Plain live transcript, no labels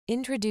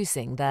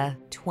Introducing the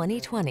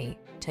 2020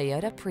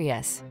 Toyota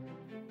Prius.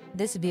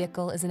 This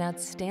vehicle is an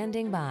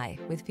outstanding buy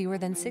with fewer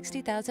than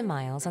 60,000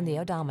 miles on the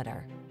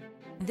odometer.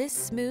 This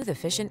smooth,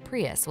 efficient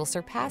Prius will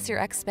surpass your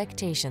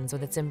expectations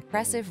with its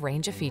impressive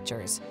range of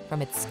features,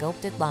 from its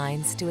sculpted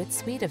lines to its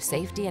suite of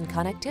safety and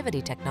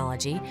connectivity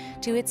technology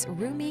to its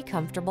roomy,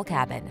 comfortable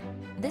cabin.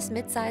 This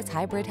midsize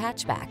hybrid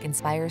hatchback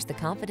inspires the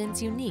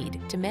confidence you need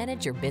to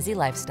manage your busy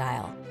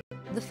lifestyle.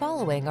 The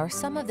following are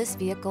some of this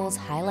vehicle's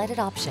highlighted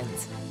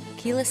options: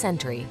 keyless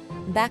entry,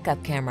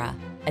 backup camera,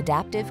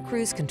 adaptive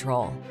cruise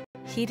control,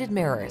 heated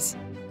mirrors,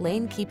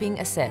 lane keeping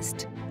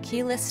assist,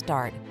 keyless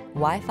start,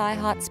 Wi-Fi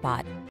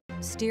hotspot,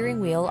 steering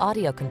wheel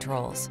audio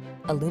controls,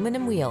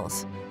 aluminum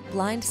wheels,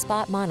 blind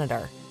spot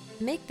monitor.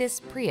 Make this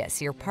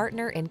Prius your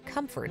partner in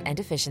comfort and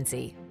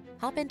efficiency.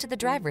 Hop into the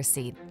driver's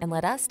seat and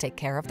let us take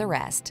care of the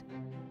rest.